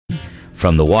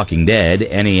from The Walking Dead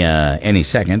any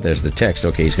second. There's the text.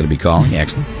 Okay, he's going to be calling.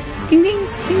 Excellent. Ding, ding,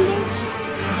 ding, ding.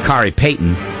 Khary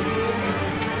Payton,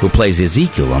 who plays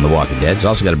Ezekiel on The Walking Dead, has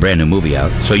also got a brand new movie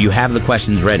out. So you have the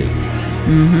questions ready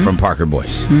from Parker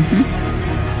Boyce.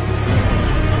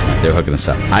 They're hooking us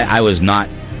up. I was not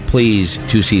pleased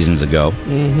 2 seasons ago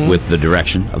with the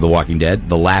direction of The Walking Dead.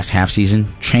 The last half season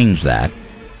changed that,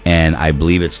 and I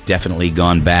believe it's definitely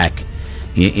gone back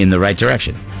in the right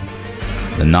direction.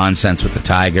 The nonsense with the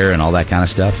tiger and all that kind of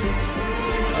stuff.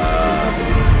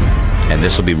 And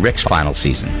this will be Rick's final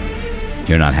season.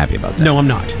 You're not happy about that? No, I'm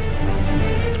not.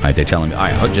 All right, they're telling me. All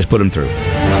right, I'll just put him through. All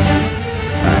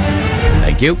right.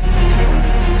 Thank you.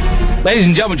 Ladies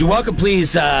and gentlemen, would you welcome,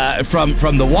 please,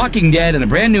 from The Walking Dead and a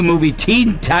brand new movie,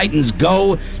 Teen Titans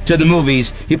Go to the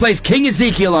Movies. He plays King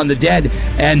Ezekiel on The Dead,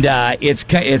 and it's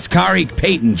Khary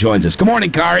Payton joins us. Good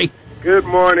morning, Khary. Good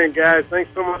morning, guys. Thanks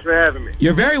so much for having me.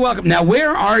 You're very welcome. Now, where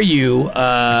are you?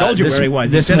 Told you where he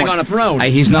was. He's sitting on a throne.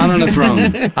 He's not on a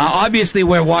throne. Obviously,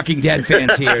 we're Walking Dead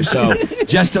fans here, so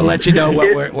just to let you know what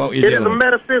you're doing. It is a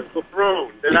metaphysical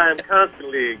throne that I am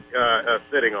constantly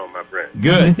sitting on, my friend.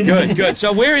 Good.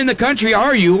 So where in the country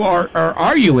are you, or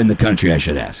are you in the country, I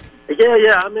should ask?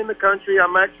 Yeah, I'm in the country.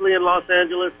 I'm actually in Los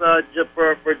Angeles just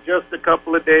for just a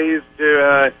couple of days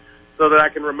to so that I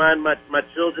can remind my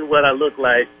children what I look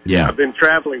like. Yeah. I've been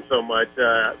traveling so much.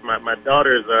 My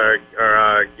daughters are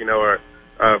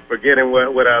forgetting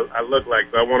what I look like.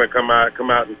 So I want to come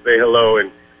out and say hello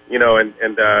and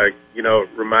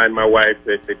remind my wife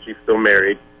that she's still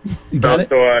married. Got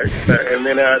it. And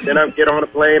then I get on a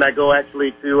plane. I go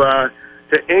actually to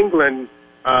England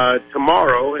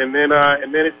tomorrow, and then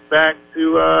it's back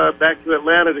to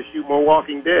Atlanta to shoot more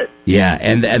Walking Dead. Yeah,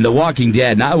 and The Walking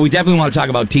Dead. Now we definitely want to talk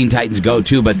about Teen Titans Go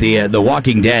too, but the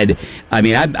Walking Dead. I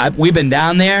mean, we've been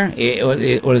down there.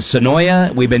 It was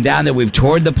Sonoya. We've been down there. We've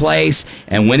toured the place,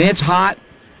 and when it's hot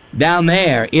down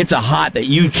there, it's a hot that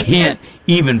you can't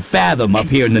even fathom up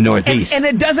here in the Northeast. And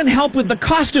it doesn't help with the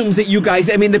costumes that you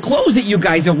guys. I mean, the clothes that you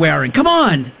guys are wearing. Come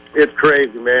on. It's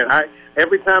crazy, man.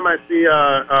 Every time I see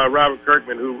Robert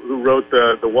Kirkman, who wrote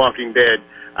the Walking Dead,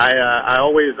 I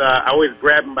always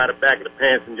grab him by the back of the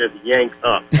pants and just yank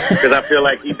up because I feel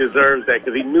like he deserves that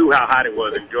because he knew how hot it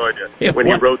was in Georgia when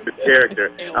he wrote this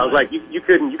character. I was like, you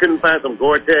couldn't find some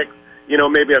Gore-Tex,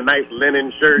 maybe a nice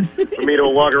linen shirt for me to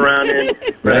walk around in.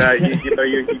 But you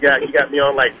got me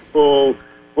on like full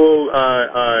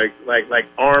like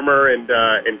armor and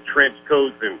trench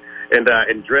coats and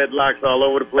dreadlocks all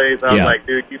over the place. I was like,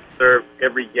 dude, you deserve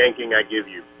every yanking I give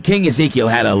you. King Ezekiel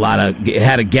had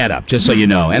a get-up, just so you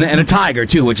know, and a tiger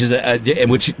too, which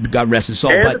God rest his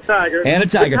soul. And a tiger. The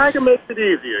tiger makes it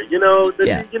easier,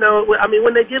 I mean,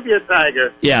 when they give you a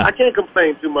tiger, I can't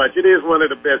complain too much. It is one of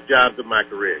the best jobs of my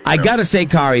career. I gotta say,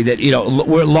 Khary, that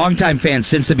we're longtime fans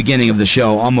since the beginning of the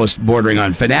show, almost bordering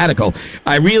on fanatical.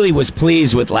 I really was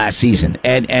pleased with last season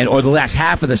or the last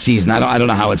half of the season. I don't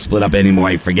know how it's split up anymore.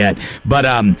 I forget, but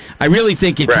I really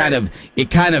think it kind of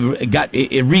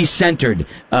recentered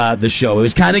the show. It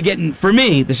was kind of getting, for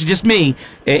me, this is just me,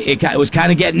 it was kind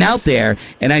of getting out there,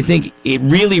 and I think it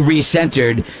really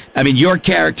recentered. I mean, your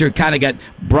character kind of got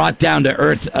brought down to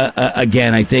earth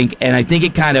again, I think, and I think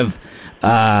it kind of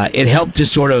it helped to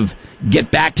sort of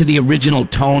get back to the original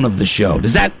tone of the show.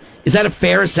 Is that a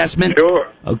fair assessment?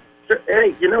 Sure. Okay.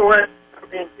 Hey, you know what? I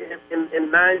mean,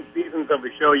 in 9 seasons of the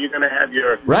show, you're going to have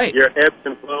your ebbs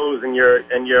and flows and your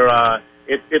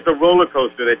it's a roller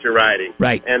coaster that you're riding,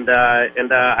 right? And I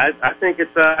think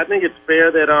it's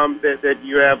fair that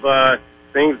you have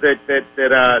things that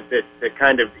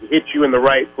kind of hit you in the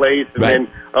right place, and then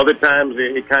other times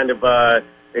it kind of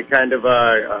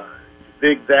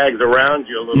zigzags around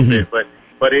you a little bit,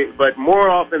 but more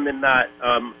often than not,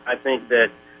 I think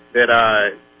that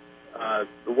The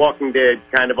Walking Dead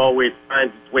kind of always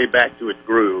finds its way back to its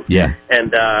groove. Yeah,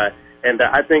 and I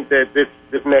think that this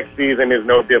next season is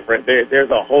no different. There's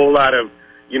a whole lot of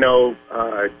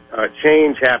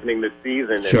change happening this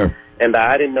season. Sure. And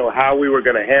I didn't know how we were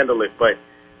going to handle it, but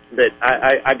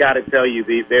I got to tell you,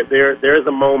 there's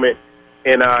a moment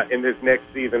in this next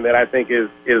season that I think is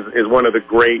one of the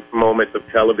great moments of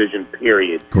television,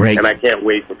 period. Great. And I can't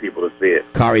wait for people to see it.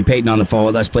 Khary Payton on the phone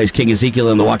with us, plays King Ezekiel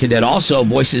in The Walking Dead. Also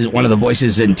one of the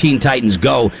voices in Teen Titans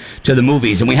Go to the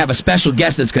movies. And we have a special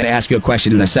guest that's going to ask you a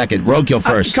question in a second. Roadkill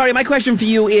first. Khary, my question for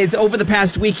you is, over the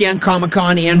past weekend,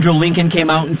 Comic-Con, Andrew Lincoln came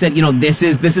out and said, this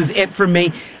is it for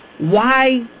me.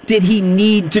 Why did he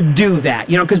need to do that?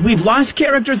 Because we've lost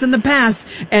characters in the past,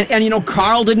 and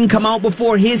Carl didn't come out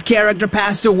before his character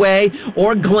passed away,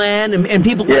 or Glenn, and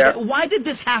people like that. Why did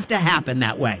this have to happen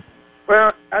that way?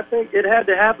 Well, I think it had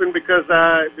to happen because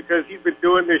he's been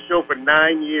doing this show for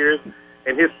 9 years,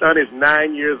 and his son is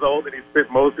 9 years old, and he spent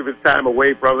most of his time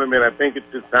away from him. And I think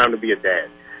it's just time to be a dad.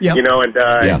 Yep. You know, and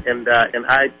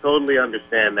I totally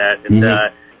understand that. And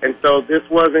and so this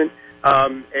wasn't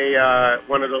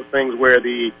one of those things where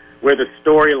the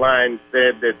storyline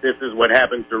said that this is what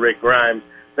happens to Rick Grimes.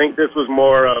 I think this was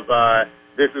more of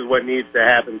this is what needs to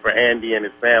happen for Andy and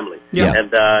his family. Yeah.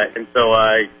 And so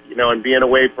you know, and being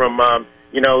away from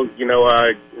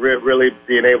really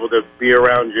being able to be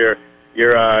around your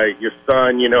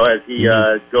son, you know, as he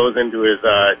goes into his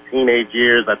teenage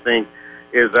years, I think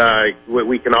is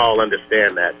we can all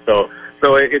understand that. So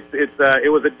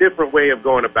it was a different way of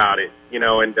going about it, you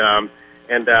know, and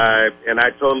I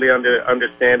totally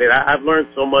understand it. I've learned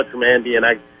so much from Andy, and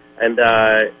I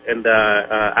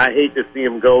hate to see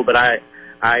him go, but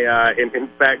in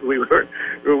fact, we were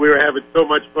having so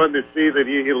much fun this season.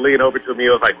 He leaned over to me. He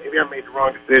was like, "Maybe I made the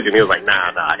wrong decision." He was like,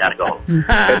 "Nah, I gotta go home."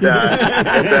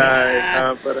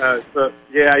 So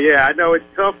yeah, I know it's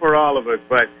tough for all of us,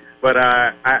 but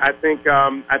I think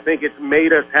it's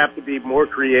made us have to be more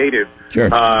creative.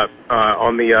 Sure.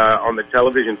 On the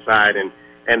television side, and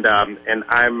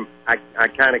I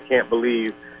kind of can't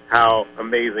believe how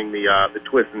amazing the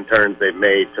twists and turns they've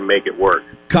made to make it work.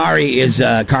 Kari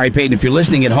Payton. If you're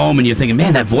listening at home and you're thinking,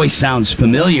 man, that voice sounds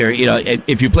familiar, you know,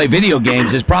 if you play video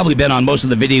games, it's probably been on most of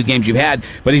the video games you've had.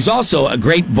 But he's also a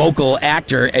great vocal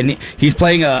actor, and he's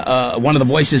playing one of the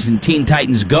voices in Teen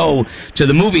Titans Go to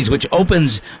the movies, which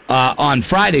opens on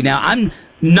Friday. Now, I'm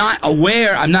not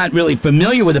really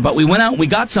familiar with it, but we went out and we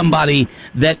got somebody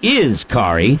that is,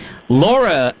 Kari.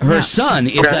 Laura, her son,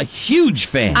 is a huge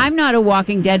fan. I'm not a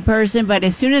Walking Dead person, but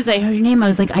as soon as I heard your name, I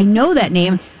was like, I know that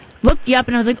name. Looked you up,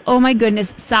 and I was like, oh, my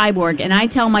goodness, Cyborg. And I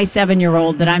tell my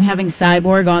 7-year-old that I'm having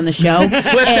Cyborg on the show.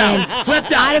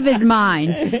 Flipped out of his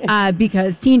mind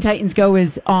because Teen Titans Go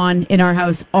is on in our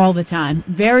house all the time.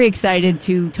 Very excited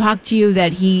to talk to you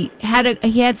that he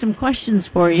had some questions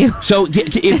for you. So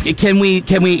there's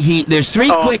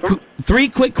three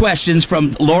quick questions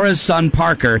from Laura's son,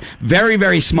 Parker. Very,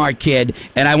 very smart kid,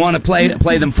 and I want to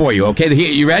play them for you. Okay,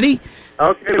 you ready?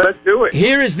 Okay, let's do it.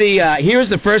 Here is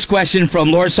the first question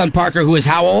from Laura's son Parker, who is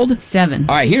how old? 7.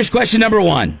 All right, here's question number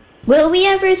 1. Will we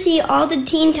ever see all the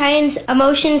Teen Titans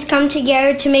emotions come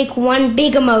together to make one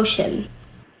big emotion?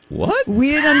 What?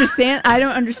 We didn't understand. I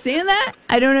don't understand that.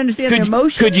 I don't understand the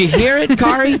emotions. Could you hear it,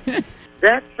 Kari?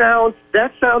 That sounds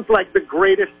like the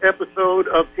greatest episode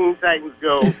of Teen Titans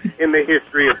Go in the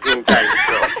history of Teen Titans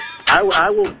Go. I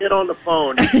will get on the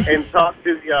phone and talk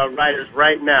to the writers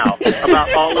right now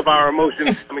about all of our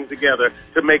emotions coming together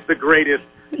to make the greatest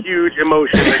huge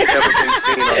emotion that's ever been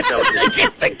seen on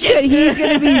television. He's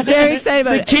going to be very excited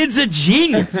about it. The kid's a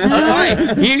genius. All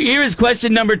right, here is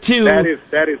question number 2. That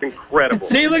is incredible.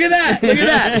 See, look at that.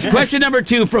 It's question number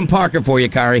 2 from Parker for you,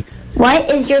 Kari. What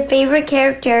is your favorite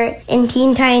character in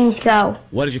Teen Titans Go?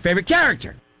 What is your favorite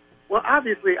character? Well,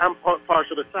 obviously, I'm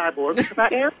partial to Cyborg because I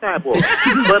am Cyborg.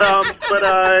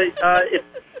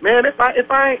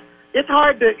 It's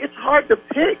hard to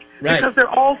pick because they're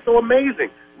all so amazing.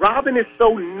 Robin is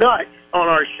so nuts on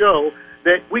our show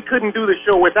that we couldn't do the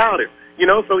show without him. You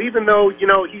know, so even though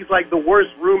he's like the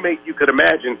worst roommate you could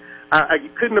imagine, you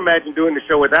couldn't imagine doing the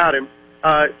show without him.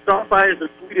 Starfire is the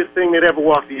sweetest thing that ever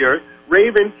walked the earth.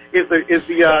 Raven is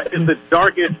the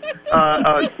darkest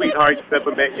sweetheart you've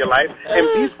ever met in your life, and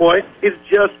Beast Boy is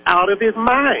just out of his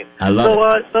mind. I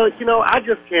love it. So I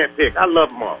just can't pick. I love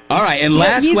them all. All right, and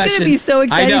last he's question. He's going to be so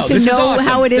excited to know awesome.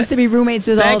 how it is to be roommates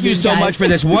with all of these guys. Thank you so much for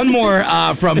this. One more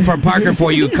from Parker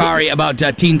for you, Kari, about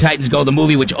Teen Titans Go, the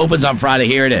movie, which opens on Friday.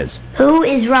 Here it is. Who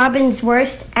is Robin's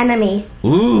worst enemy?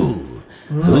 Ooh.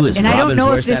 Who is and Robin's I don't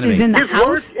know if this enemy? is in the his house. His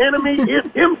worst enemy is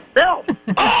himself.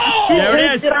 Oh, there it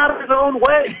is. Get out of his own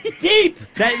way. Deep.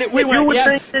 It's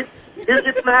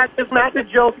not the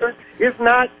Joker. It's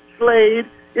not Slade.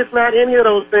 It's not any of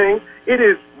those things. It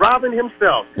is Robin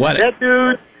himself. That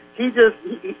dude.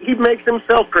 He makes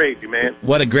himself crazy, man.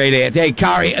 What a great answer. Hey,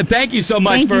 Kari, thank you so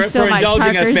much for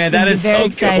indulging us, man. That is so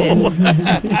cool.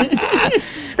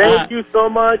 Thank you so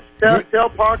much. Tell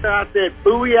Parker I said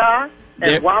booyah.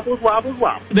 And waffles.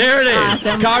 There it is.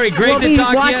 Awesome. Kari, great to talk to you.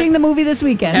 We'll be watching the movie this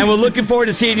weekend. And we're looking forward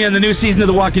to seeing you in the new season of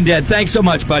The Walking Dead. Thanks so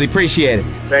much, buddy. Appreciate it.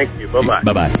 Thank you. Bye-bye.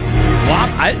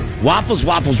 Bye-bye. Waffles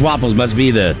must be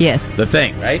the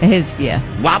thing, right?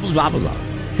 Waffles.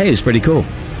 Hey, it's pretty cool.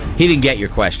 He didn't get your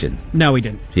question. No, he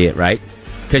didn't. See it, right?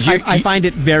 Because I find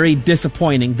it very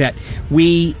disappointing that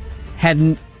we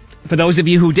hadn't, for those of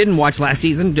you who didn't watch last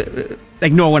season,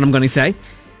 ignore what I'm going to say.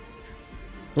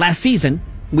 Last season,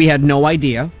 we had no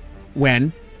idea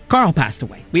when Carl passed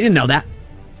away. We didn't know that.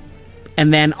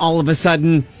 and then all of a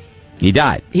sudden He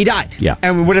died. he died. Yeah.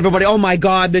 And when everybody, oh my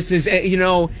God, this is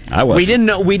I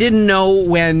wasn't. we didn't know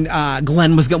when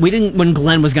Glenn was going. When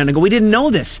Glenn was going to go. We didn't know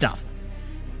this stuff.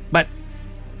 But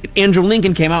Andrew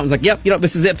Lincoln came out and was like, "Yep,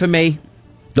 this is it for me."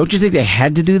 Don't you think they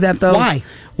had to do that, though? Why?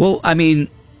 Well, I mean,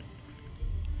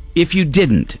 if you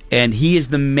didn't, and he is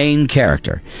the main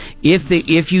character,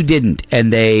 if you didn't,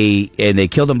 and they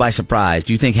killed him by surprise,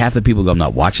 do you think half the people go, "I'm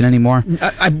not watching anymore"?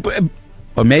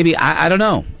 Or maybe I don't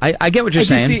know. I get what you're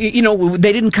saying.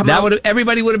 They didn't come out.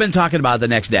 Everybody would have been talking about it the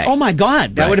next day. Oh my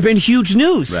God, that Right. would have been huge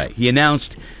news. Right. He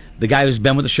announced the guy who's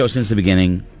been with the show since the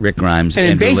beginning, Rick Grimes, And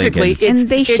Andrew basically, Lincoln. And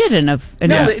they shouldn't have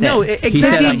announced No, it. He said,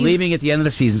 exactly. "I'm leaving at the end of the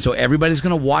season, so everybody's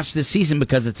going to watch this season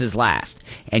because it's his last,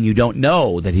 and you don't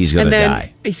know that he's going And to then,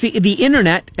 die." see, the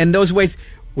internet and those ways,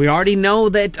 we already know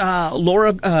that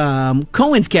Laura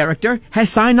Cohen's character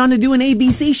has signed on to do an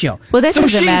ABC show. Well, that So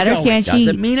doesn't she's matter. going. Can't she?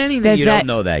 Doesn't mean anything. You don't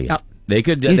know that yet. They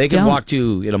could don't. walk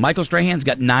to Michael Strahan's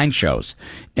got 9 shows,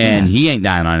 and he ain't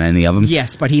dying on any of them.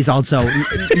 Yes, but he's also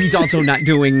not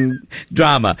doing.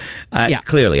 Drama. Yeah.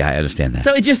 Clearly, I understand that.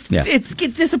 So it just Yeah. it's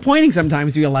disappointing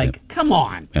sometimes. You're like, come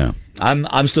on. Yeah.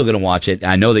 I'm still going to watch it.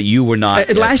 I know that you were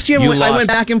not. Last year, you when I lost- went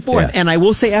back and forth, Yeah. and I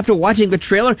will say, after watching the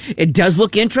trailer, it does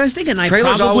look interesting, and I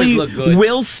Trailers probably always look good.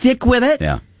 will stick with it.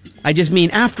 Yeah. I just mean,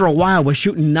 after a while, we're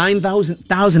shooting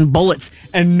 9,000 bullets,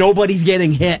 and nobody's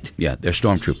getting hit. Yeah, they're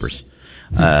stormtroopers.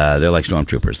 They're like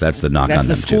stormtroopers. That's the knock That's on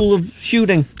the them school too. of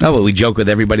shooting. Oh, well, we joke with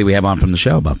everybody we have on from the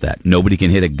show about that. Nobody can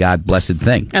hit a God blessed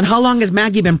thing. And how long has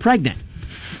Maggie been pregnant?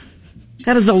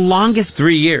 That is the longest.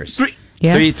 3 years.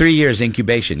 Yeah. 3 years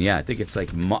incubation. Yeah, I think it's like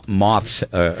moths,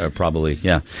 probably.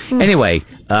 Yeah. Anyway,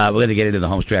 we're going to get into the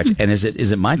home stretch. And is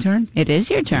it my turn It is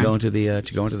your to turn. go into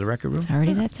the record room? It's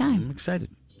already that time.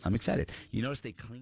 I'm excited. You notice they clean.